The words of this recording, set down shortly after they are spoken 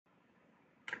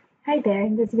Hi there,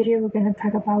 in this video we're going to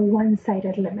talk about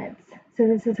one-sided limits. So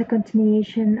this is a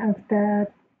continuation of the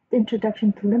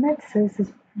introduction to limits. So this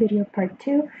is video part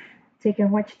 2. So you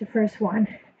can watch the first one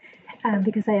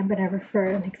because I am going to refer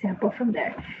an example from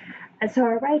there. So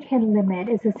our right-hand limit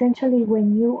is essentially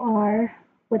when you are,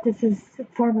 what this is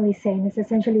formally saying is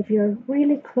essentially if you're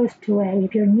really close to A,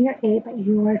 if you're near A but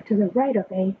you are to the right of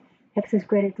A, x is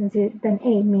greater than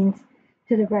A means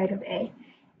to the right of A,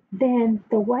 then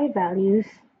the y values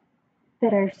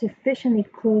that are sufficiently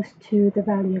close to the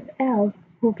value of L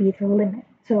will be the limit.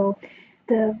 So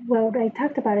what I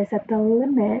talked about is that the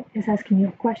limit is asking you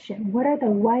a question. What are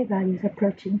the y values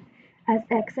approaching as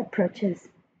x approaches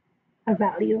a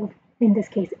value, in this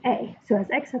case A? So as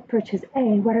x approaches A,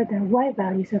 what are the y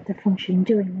values of the function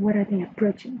doing? What are they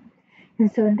approaching?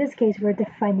 And so in this case, we're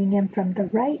defining them from the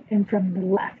right and from the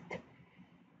left.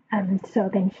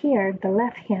 So then here, the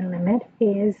left-hand limit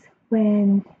is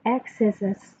when x is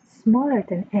smaller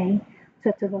than A,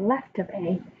 so to the left of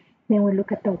A, then we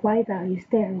look at the y values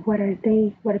there. What are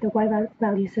the y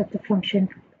values of the function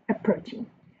approaching?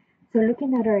 So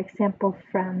looking at our example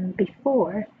from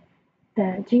before,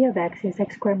 the g of x is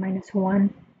x squared minus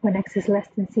 1 when x is less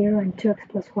than 0 and 2x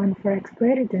plus 1 for x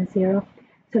greater than 0.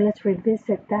 So let's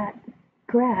revisit that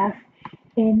graph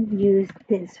and use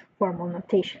this formal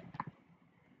notation.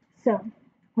 So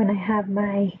when I have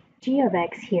my g of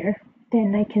x here,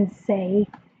 then I can say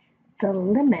the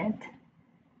limit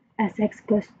as x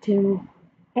goes to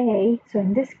a. So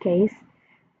in this case,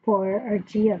 for our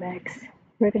g of x,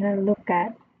 we're going to look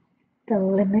at the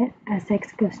limit as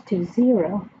x goes to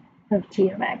 0 of g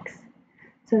of x.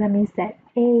 So that means that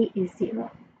a is 0.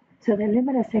 So the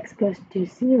limit as x goes to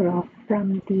 0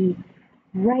 from the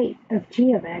right of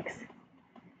g of x.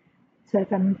 So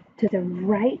if I'm to the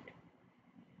right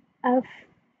of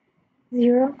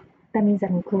 0, that means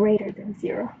I'm greater than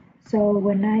 0. So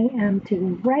when I am to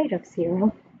the right of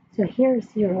 0, so here is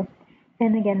 0,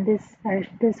 and again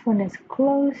this one is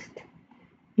closed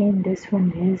and this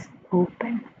one is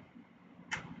open.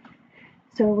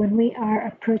 So when we are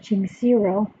approaching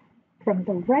 0 from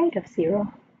the right of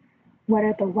 0, what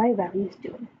are the y values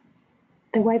doing?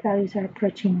 The y values are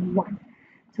approaching 1.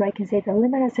 So I can say the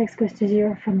limit as x goes to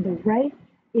 0 from the right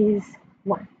is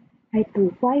 1. Right?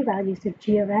 The y values of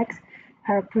g of x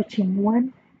are approaching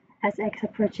 1 as x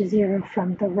approaches 0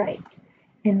 from the right.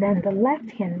 And then the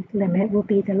left-hand limit will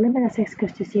be the limit as x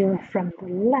goes to 0 from the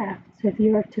left. So if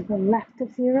you are to the left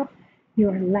of 0, you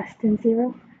are less than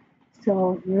 0.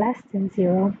 So less than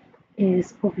 0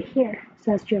 is over here.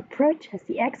 So as you approach, as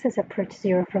the x's approach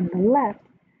 0 from the left,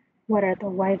 what are the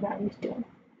y values doing?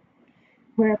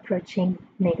 We're approaching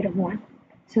negative 1.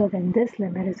 So then this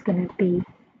limit is going to be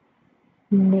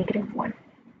negative 1.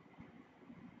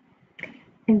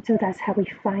 And so that's how we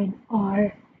find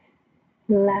our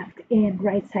left and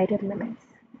right-sided limits.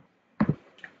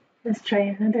 Let's try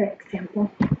another example.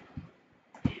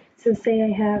 So say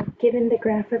I have given the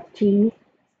graph of g,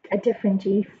 a different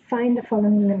g, find the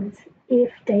following limits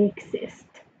if they exist.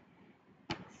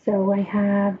 So I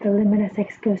have the limit as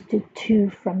x goes to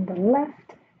 2 from the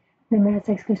left, limit as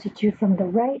x goes to 2 from the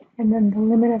right, and then the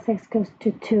limit as x goes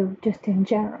to 2 just in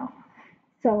general.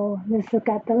 So let's look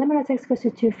at the limit as x goes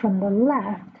to 2 from the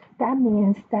left. That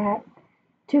means that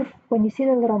 2, when you see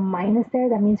the little minus there,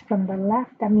 that means from the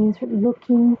left. That means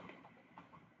looking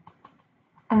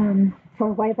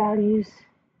for y values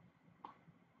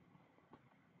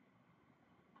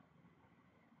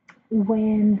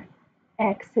when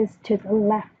x is to the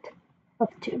left of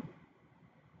 2.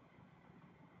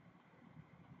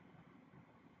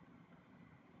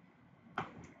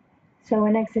 So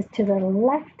when x is to the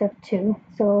left of 2,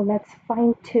 so let's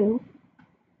find 2.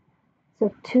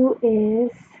 So 2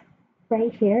 is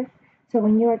right here. So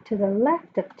when you are to the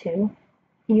left of 2,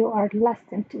 you are less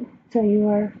than 2. So you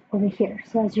are over here.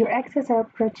 So as your x's are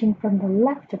approaching from the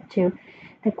left of 2,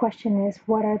 the question is,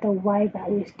 what are the y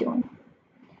values doing?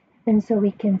 And so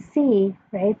we can see,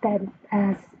 right, that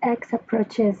as x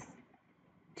approaches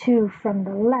 2 from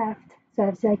the left, so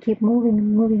as I keep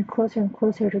moving closer and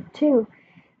closer to 2,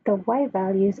 the y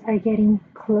values are getting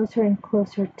closer and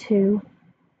closer to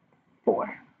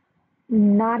 4,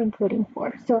 not including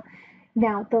 4. So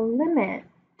now the limit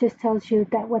just tells you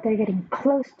that what they're getting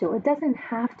close to. It doesn't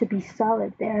have to be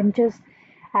solid there. I'm just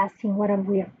asking what are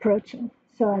we approaching.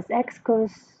 So as x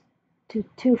goes to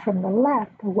 2 from the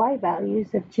left, the y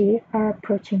values of g are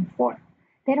approaching 4.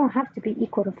 They don't have to be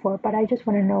equal to 4, but I just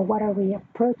want to know what are we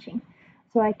approaching.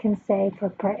 So I can say for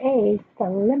part A, the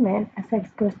limit as x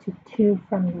goes to 2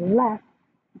 from the left,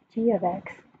 g of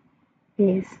x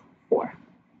is 4.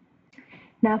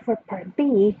 Now for part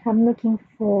B, I'm looking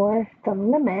for the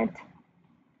limit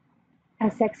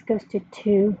as x goes to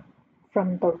 2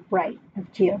 from the right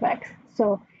of g of x.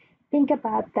 So think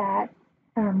about that.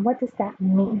 What does that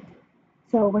mean?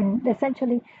 So when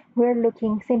essentially we're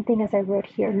looking, same thing as I wrote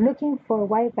here, looking for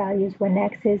y values when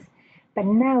x is, but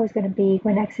now it's going to be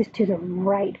when x is to the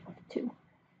right of 2.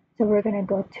 So we're going to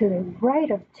go to the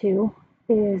right of 2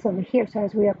 is over here. So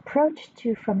as we approach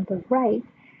 2 from the right,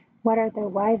 what are the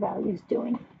y values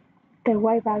doing? The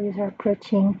y values are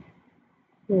approaching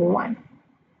 1.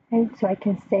 And so I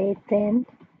can say then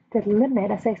the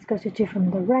limit as x goes to 2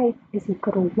 from the right is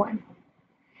equal to 1.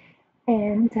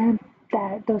 And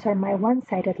those are my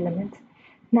one-sided limits.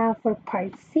 Now for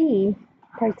part C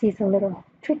is a little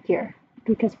trickier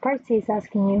because part C is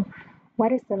asking you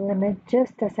what is the limit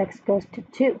just as x goes to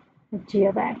 2 of g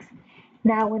of x.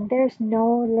 Now when there's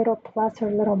no little plus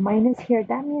or little minus here,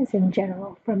 that means in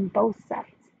general from both sides.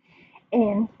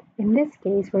 And in this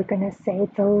case, we're going to say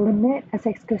the limit as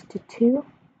x goes to 2,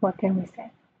 what can we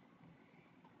say?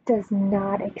 Does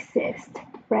not exist,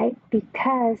 right?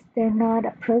 Because they're not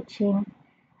approaching,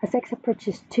 as x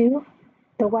approaches 2,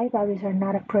 the y values are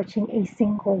not approaching a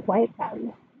single y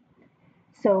value.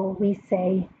 So we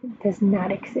say does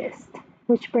not exist,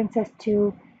 which brings us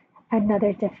to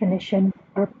another definition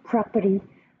or property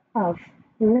of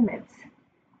limits.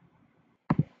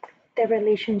 The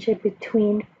relationship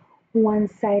between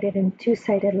one-sided and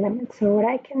two-sided limits. So what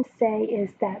I can say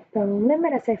is that the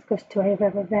limit as x goes to f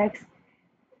of x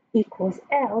equals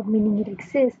L, meaning it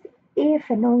exists if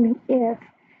and only if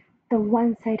the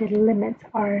one-sided limits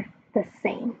are the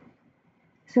same.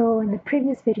 So in the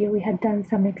previous video, we had done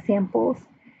some examples.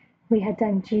 We had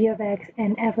done g of x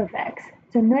and f of x.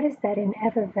 So notice that in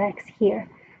f of x here,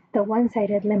 the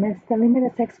one-sided limits, the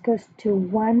limit as x goes to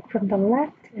 1 from the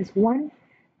left is 1.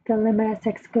 The limit as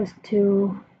x goes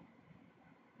to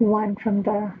 1 from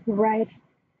the right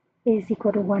is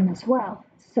equal to 1 as well.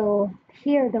 So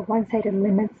here the one-sided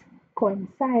limits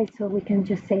coincide, so we can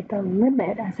just say the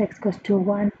limit as x goes to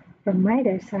 1 from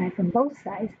either side, from both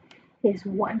sides, is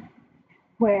 1.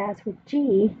 Whereas with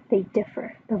g, they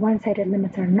differ. The one-sided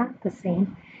limits are not the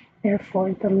same,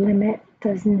 therefore the limit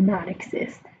does not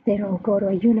exist. They don't go to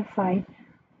a unified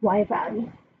y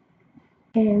value.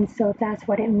 And so that's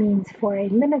what it means for a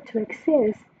limit to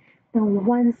exist, the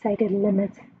one-sided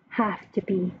limits have to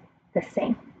be the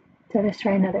same. So let's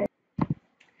try another.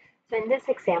 So in this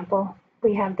example,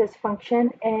 we have this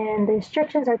function and the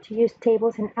instructions are to use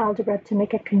tables in algebra to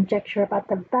make a conjecture about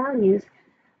the values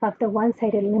of the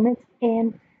one-sided limits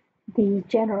and the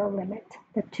general limit,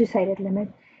 the two-sided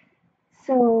limit.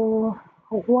 So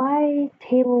why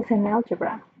tables in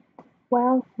algebra?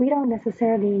 Well, we don't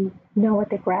necessarily know what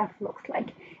the graph looks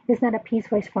like. It's not a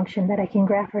piecewise function that I can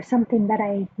graph or something that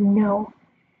I know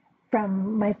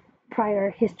from my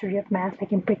prior history of math,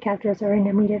 like in pre-calculus or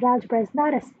intermediate algebra. It's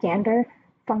not a standard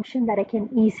function that I can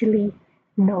easily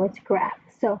know its graph.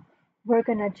 So we're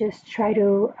going to just try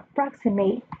to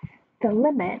approximate the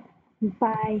limit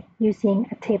by using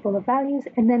a table of values,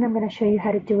 and then I'm going to show you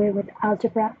how to do it with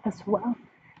algebra as well.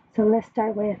 So let's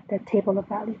start with the table of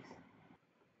values.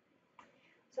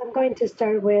 So I'm going to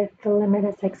start with the limit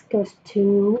as x goes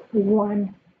to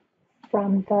 1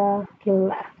 from the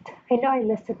left. I know I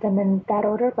listed them in that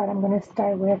order, but I'm going to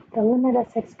start with the limit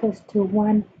as x goes to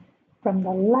 1 from the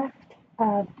left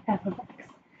of f of x.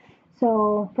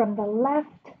 So from the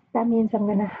left, that means I'm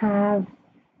going to have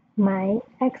my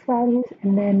x values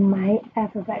and then my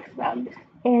f of x values.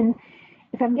 And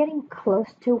if I'm getting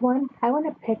close to 1, I want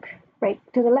to pick, right,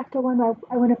 to the left of 1,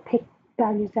 I want to pick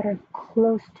values that are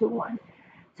close to 1.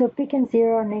 So picking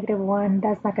 0 or -1,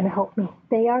 that's not going to help me.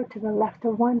 They are to the left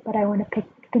of 1, but I want to pick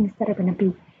things that are going to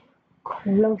be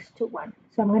close to 1.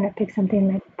 So I'm going to pick something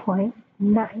like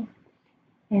 0.9,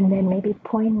 and then maybe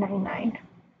 0.99,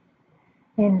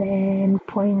 and then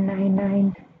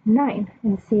 0.999,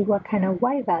 and see what kind of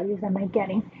y values am I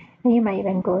getting. And you might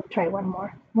even go try one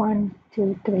more. 1,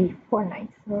 2, 3, 4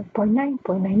 nines. So 0.9,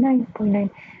 0.99, 0.9.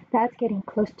 That's getting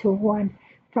close to 1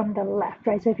 from the left,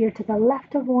 right? So if you're to the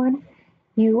left of 1,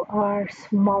 you are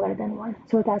smaller than 1.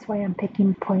 So that's why I'm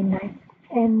picking 0.9.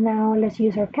 And now let's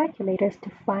use our calculators to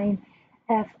find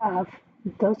f of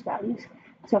those values.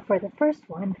 So for the first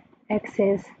one, x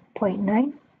is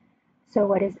 0.9. So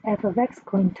what is f of x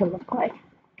going to look like?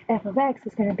 F of x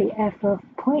is going to be f of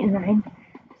 0.9.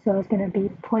 So it's going to be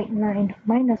 0.9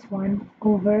 minus 1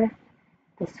 over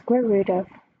the square root of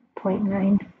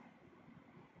 0.9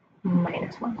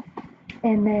 minus 1.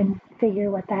 And then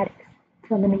figure what that is.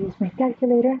 So let me use my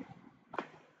calculator.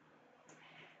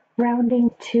 Rounding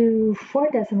to 4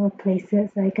 decimal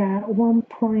places, I got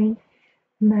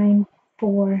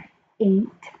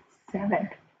 1.9487.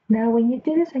 Now, when you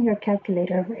do this on your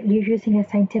calculator, you're using a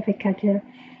scientific calculator,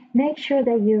 make sure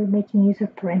that you're making use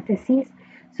of parentheses.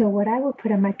 So what I will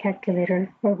put on my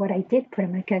calculator, or what I did put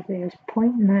on my calculator, is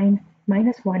 0.9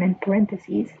 minus 1 in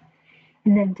parentheses,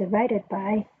 and then divided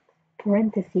by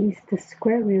parentheses the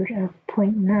square root of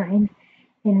 0.9,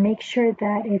 and make sure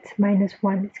that it's minus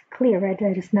 1. It's clear, right,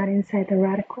 that it's not inside the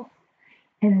radical.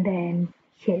 And then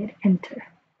hit enter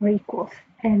or equals,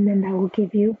 and then that will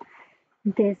give you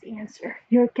this answer.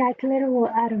 Your calculator will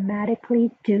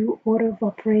automatically do order of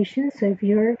operations. So if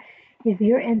you're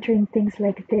entering things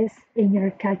like this in your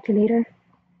calculator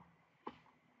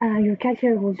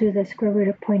will do the square root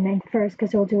of 0.9 first,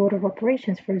 because it will do order of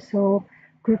operations first. So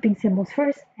grouping symbols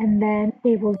first, and then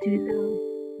it will do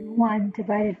the 1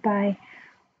 divided by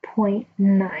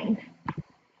 0.9.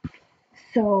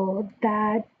 So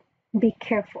that, be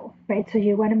careful, right? So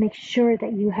you want to make sure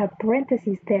that you have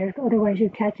parentheses there, otherwise your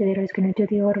calculator is going to do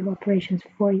the order of operations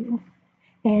for you.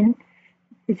 And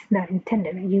it's not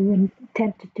intended. You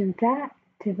intend to do that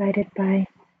divided by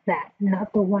that,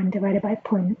 not the 1 divided by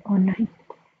 0.9.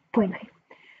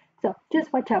 So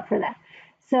just watch out for that.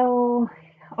 So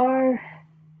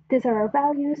these are our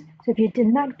values. So if you did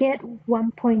not get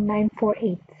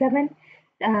 1.9487,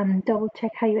 double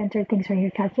check how you enter things on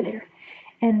your calculator.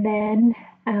 And then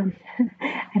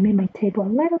I made my table a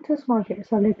little too small here.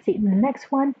 So let's see. The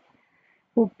next one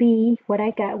will be, what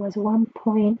I got was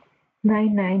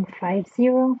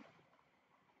 1.9950,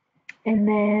 and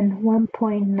then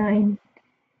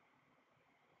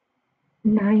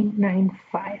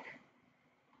 1.9995.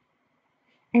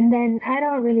 And then I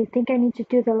don't really think I need to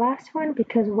do the last one,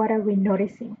 because what are we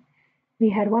noticing? We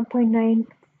had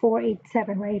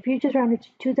 1.9487, right? If you just rounded to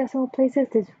 2 decimal places,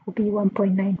 this will be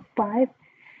 1.95.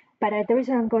 But the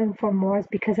reason I'm going for more is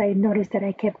because I noticed that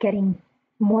I kept getting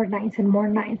more nines and more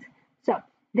nines. So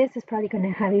this is probably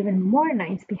going to have even more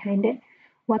nines behind it.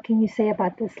 What can you say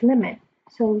about this limit?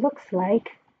 So it looks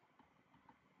like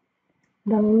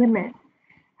the limit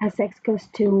as x goes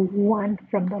to 1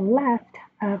 from the left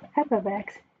of f of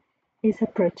x is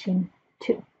approaching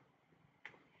 2.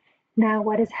 Now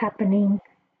what is happening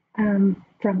from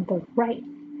the right?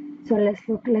 So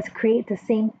let's create the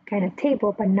same kind of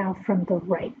table, but now from the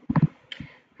right.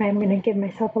 I'm going to give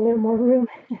myself a little more room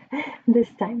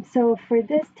this time. So for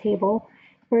this table,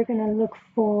 we're going to look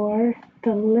for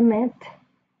the limit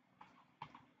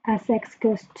as x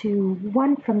goes to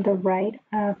 1 from the right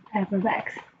of f of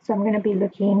x. So I'm going to be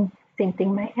looking, same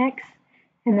thing, my x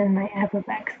and then my f of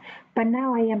x. But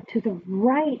now I am to the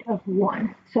right of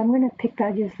 1. So I'm going to pick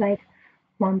values like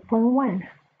 1.1,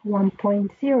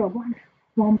 1.01,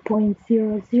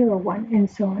 1.001, and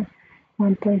so on.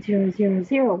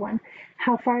 1.0001.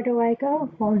 How far do I go?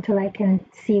 Well, until I can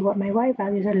see what my y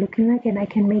values are looking like, and I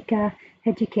can make a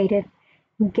educated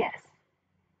guess.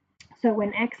 So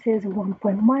when x is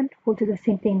 1.1, we'll do the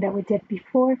same thing that we did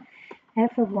before.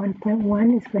 F of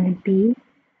 1.1 is going to be,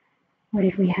 what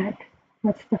did we have?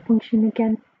 What's the function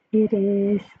again? It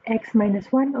is x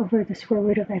minus 1 over the square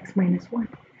root of x minus 1.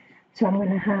 So I'm going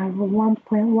to have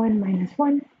 1.1 minus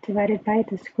 1 divided by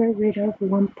the square root of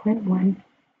 1.1,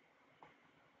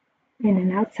 and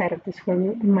then outside of the square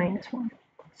root minus 1.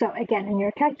 So again, in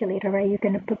your calculator, right, you're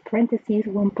going to put parentheses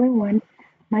 1.1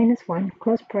 minus 1,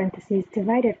 close parentheses,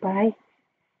 divided by,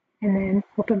 and then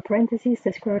open parentheses,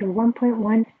 the square root of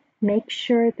 1.1. Make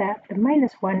sure that the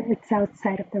minus 1 is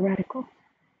outside of the radical.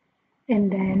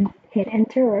 And then hit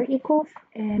enter or equals,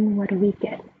 and what do we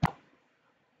get?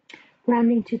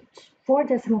 Rounding to 4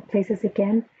 decimal places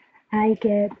again, I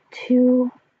get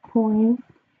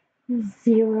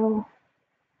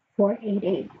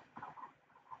 2.0488.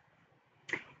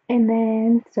 And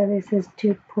then, so this is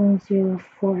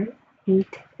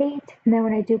 2.0488. Now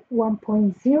when I do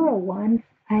 1.01,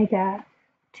 I got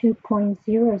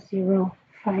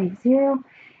 2.0050.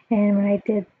 And when I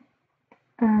did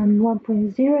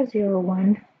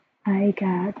 1.001, I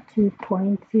got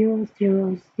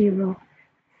 2.0005.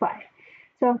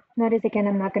 So notice again,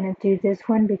 I'm not going to do this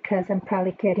one because I'm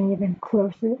probably getting even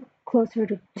closer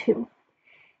to 2.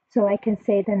 So I can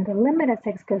say then the limit as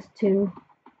x goes to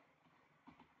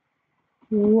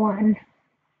 1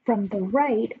 from the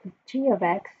right of g of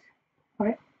x,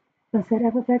 or was it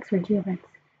f of x or g of x?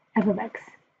 F of x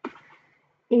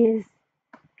is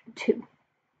 2.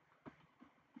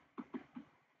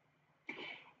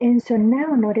 And so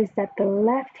now notice that the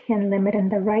left-hand limit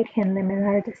and the right-hand limit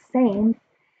are the same.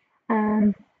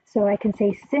 So I can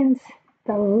say since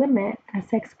the limit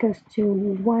as x goes to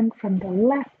 1 from the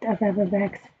left of f of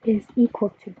x is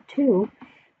equal to 2,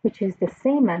 which is the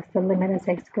same as the limit as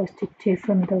x goes to 2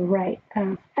 from the right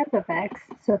of f of x,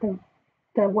 so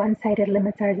the one-sided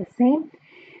limits are the same,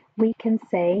 we can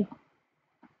say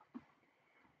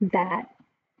that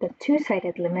the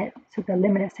two-sided limit, so the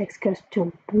limit as x goes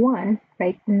to 1,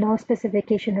 right? No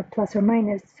specification of plus or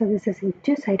minus, so this is a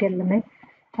two-sided limit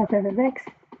of f of x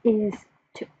is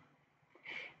 2.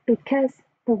 Because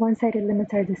the one-sided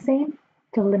limits are the same,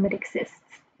 the limit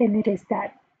exists, and it is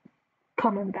that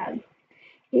common value.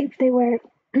 If they were,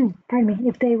 pardon me,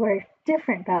 if they were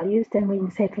different values, then we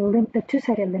would say the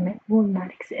two-sided limit will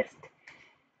not exist.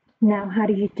 Now, how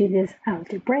do you do this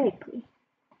algebraically?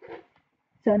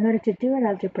 So in order to do it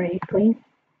algebraically,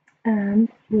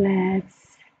 let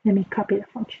me copy the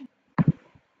function. All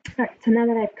right, so now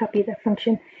that I've copied the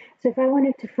function, so if I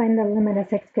wanted to find the limit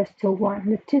as x goes to 1,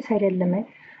 the two-sided limit,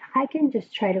 I can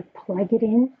just try to plug it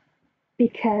in,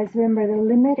 because remember the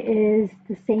limit is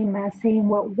the same as saying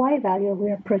what y value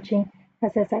we're approaching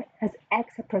as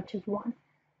x approaches 1.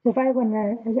 So if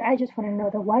I just want to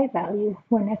know the y value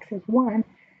when x is 1,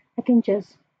 I can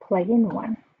just plug in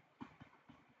 1.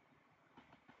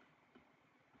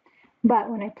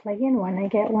 But when I plug in 1, I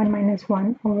get 1 minus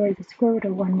 1 over the square root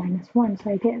of 1 minus 1.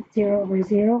 So I get 0 over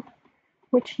 0,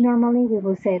 which normally we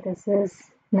will say this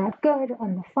is not good,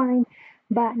 undefined.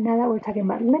 But now that we're talking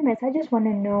about limits, I just want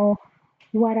to know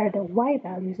what are the y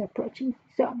values approaching.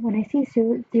 So when I see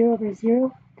 0 over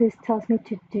 0, this tells me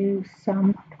to do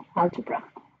some algebra.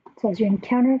 So as you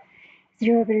encounter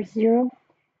 0 over 0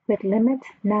 with limits,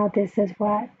 now this is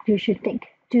what you should think.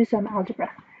 Do some algebra.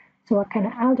 So what kind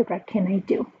of algebra can I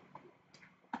do?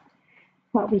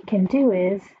 What we can do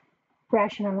is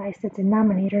rationalize the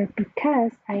denominator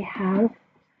because I have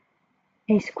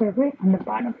a square root on the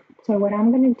bottom. So what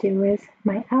I'm going to do is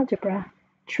my algebra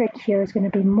trick here is going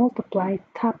to be multiply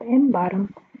top and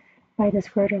bottom by the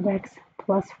square root of x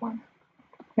plus 1,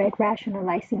 right?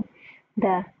 Rationalizing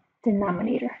the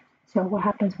denominator. So what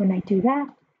happens when I do that?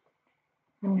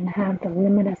 I'm going to have the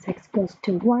limit as x goes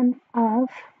to 1 of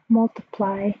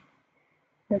multiply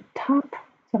the top.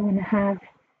 So I'm going to have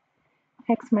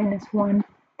x minus 1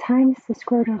 times the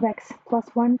square root of x plus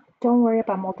 1. Don't worry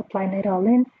about multiplying it all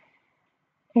in.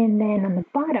 And then on the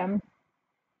bottom,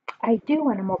 I do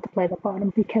want to multiply the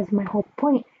bottom because my whole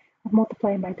point of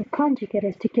multiplying by the conjugate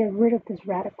is to get rid of this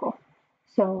radical.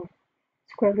 So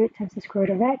square root times the square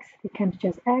root of x becomes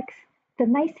just x. The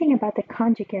nice thing about the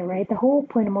conjugate, right, the whole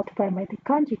point of multiplying by the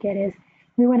conjugate is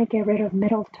we want to get rid of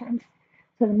middle terms.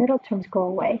 So the middle terms go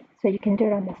away. So you can do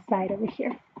it on the side over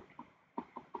here.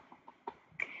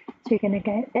 So you're going to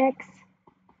get x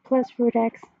plus root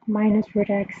x minus root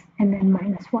x and then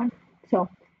minus 1. So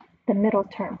the middle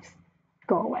terms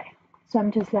go away. So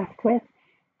I'm just left with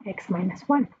x minus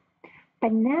 1.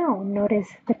 But now notice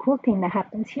the cool thing that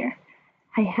happens here.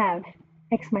 I have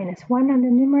x minus 1 on the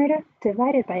numerator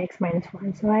divided by x minus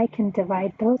 1. So I can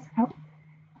divide those out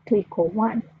to equal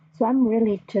 1. So I'm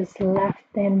really just left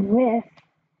then with,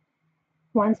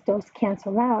 once those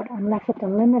cancel out, I'm left with the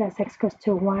limit as x goes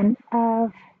to 1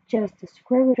 of just the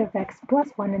square root of x plus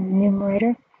 1 in the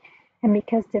numerator. And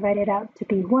because divided out to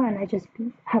be 1, I just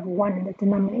have 1 in the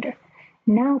denominator.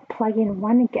 Now plug in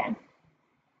 1 again.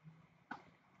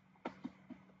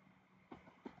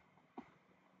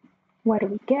 What do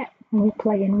we get when we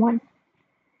plug in 1?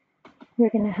 We're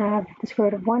going to have the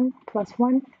square root of 1 plus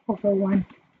 1 over 1,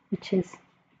 which is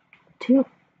 2,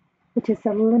 which is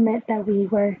the limit that we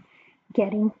were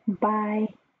getting by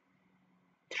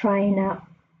trying out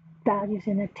values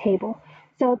in a table.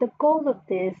 So the goal of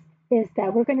this is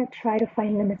that we're going to try to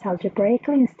find limits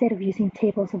algebraically instead of using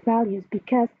tables of values,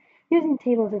 because using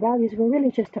tables of values, we're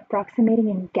really just approximating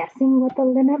and guessing what the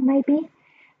limit might be.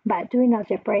 But doing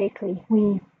algebraically,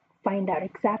 we find out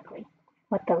exactly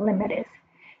what the limit is.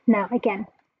 Now, again,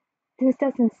 this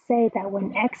doesn't say that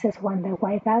when x is 1, the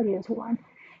y value is 1.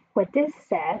 What this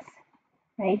says,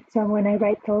 right, so when I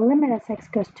write the limit as x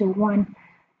goes to 1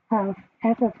 of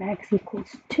f of x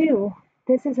equals 2,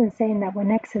 this isn't saying that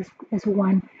when x is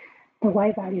 1, the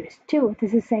y value is 2.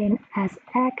 This is saying as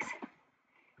x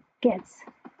gets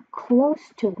close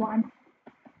to 1,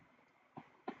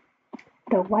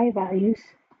 the y values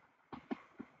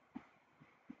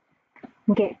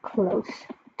get close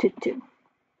to 2.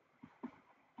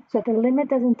 So the limit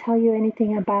doesn't tell you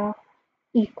anything about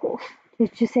equals.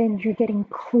 It's just saying you're getting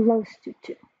close to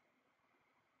 2.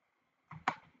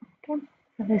 Okay,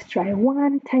 so let's try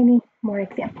one tiny more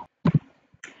example.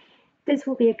 This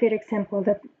will be a good example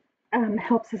that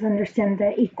helps us understand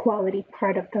the equality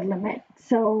part of the limit.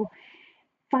 So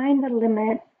find the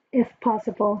limit, if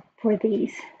possible, for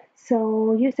these.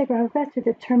 So use the graph of f to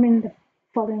determine the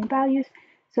following values.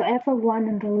 So f of 1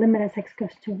 and the limit as x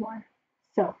goes to 1.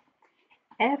 So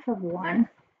f of 1,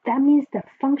 that means the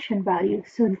function value.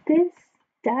 So this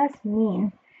does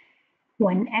mean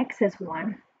when x is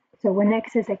 1. So when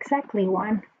x is exactly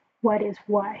 1, what is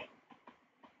y?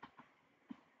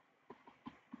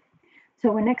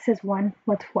 So when x is 1,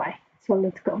 what's y? So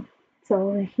let's go.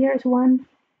 So here's 1,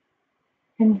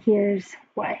 and here's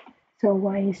y. So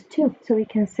y is 2. So we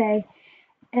can say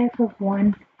f of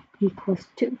 1 equals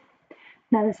 2.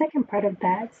 Now the second part of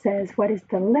that says, what is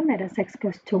the limit as x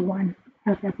goes to 1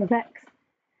 of f of x?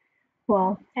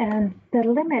 Well, and the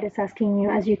limit is asking you,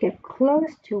 as you get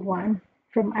close to 1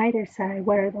 from either side,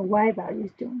 what are the y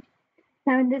values doing?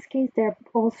 Now in this case, they're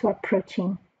also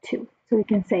approaching 2. So we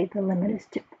can say the limit is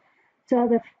 2.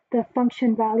 So the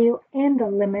function value and the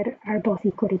limit are both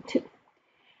equal to 2.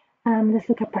 Let's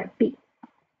look at part B.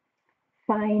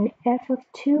 Find f of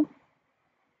 2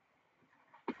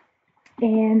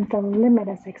 and the limit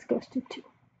as x goes to 2.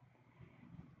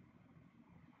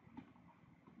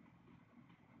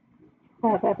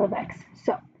 Of f of x.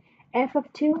 So f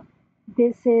of 2,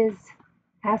 this is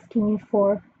asking you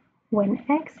for when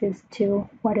x is 2,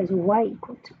 what is y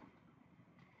equal to?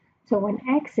 So when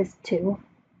x is 2,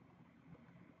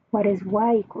 what is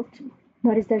y equal to?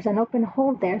 Notice there's an open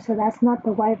hole there, so that's not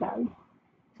the y value.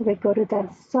 So we go to the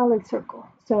solid circle.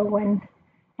 So when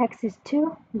x is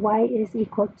 2, y is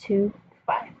equal to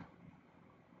 5.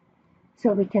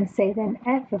 So we can say then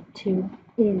f of 2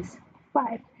 is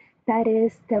 5. That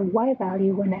is the y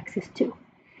value when x is 2.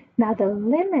 Now the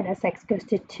limit as x goes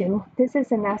to 2, this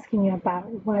isn't asking you about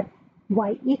what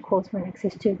y equals when x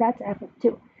is 2. That's f of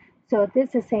 2. So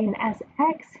this is saying as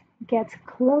x gets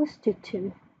close to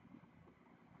 2,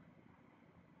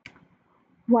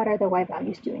 what are the y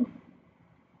values doing?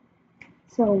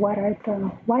 So what are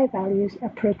the y values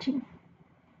approaching?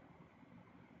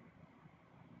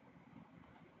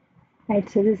 Right,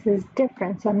 so this is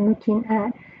different. So I'm looking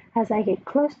at as I get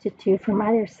close to 2 from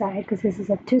either side, because this is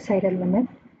a two-sided limit.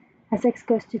 As x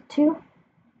goes to 2,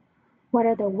 what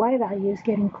are the y values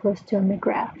getting close to on the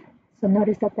graph? So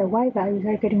notice that the y values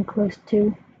are getting close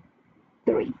to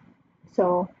 3.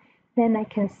 So then I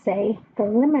can say the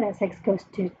limit as x goes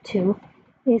to 2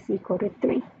 is equal to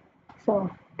 3.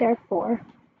 So therefore,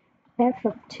 f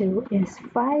of 2 is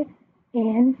 5,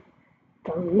 and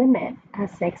the limit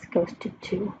as x goes to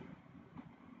 2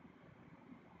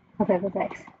 of f of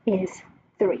x is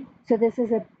 3. So this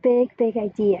is a big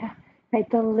idea, right?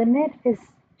 The limit is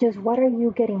just what are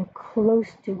you getting close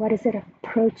to? What is it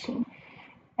approaching?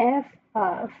 F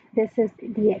of, this is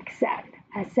the exact,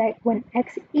 when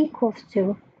x equals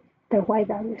to, the y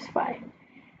value is 5.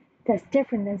 That's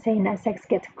different than saying as x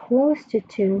gets close to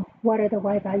 2, what are the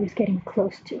y values getting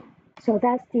close to? So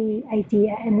that's the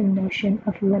idea and the notion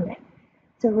of limit.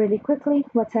 So really quickly,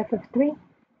 what's f of 3?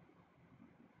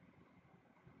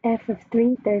 F of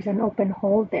 3, there's an open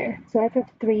hole there. So f of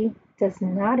 3 does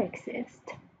not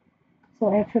exist.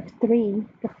 So f of 3,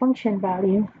 the function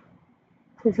value,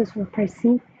 so this is for part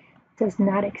C, does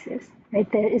not exist,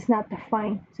 right? That is not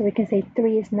defined. So we can say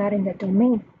 3 is not in the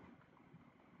domain.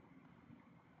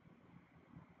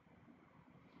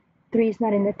 3 is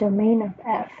not in the domain of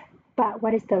f. But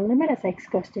what is the limit as x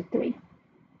goes to 3?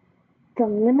 The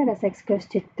limit as x goes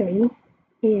to 3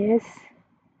 is,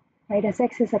 right, as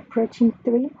x is approaching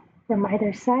 3 from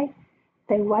either side,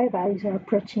 the y values are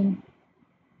approaching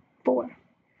 4.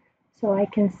 So I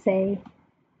can say,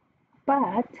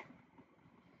 but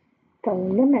the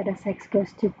limit as x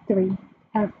goes to 3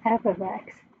 of f of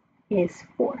x is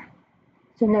 4.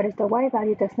 So notice the y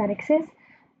value does not exist,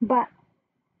 but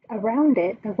around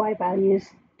it, the y values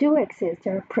do exist.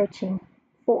 They're approaching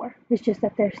 4. It's just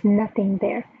that there's nothing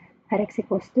there. At x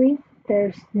equals 3,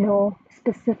 there's no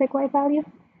specific y value,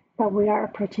 but we are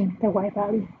approaching the y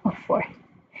value of 4.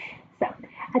 So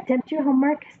attempt your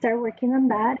homework, start working on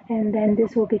that, and then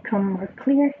this will become more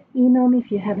clear. Email me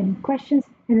if you have any questions.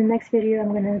 In the next video, I'm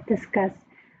going to discuss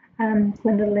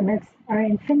when the limits are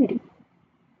infinity.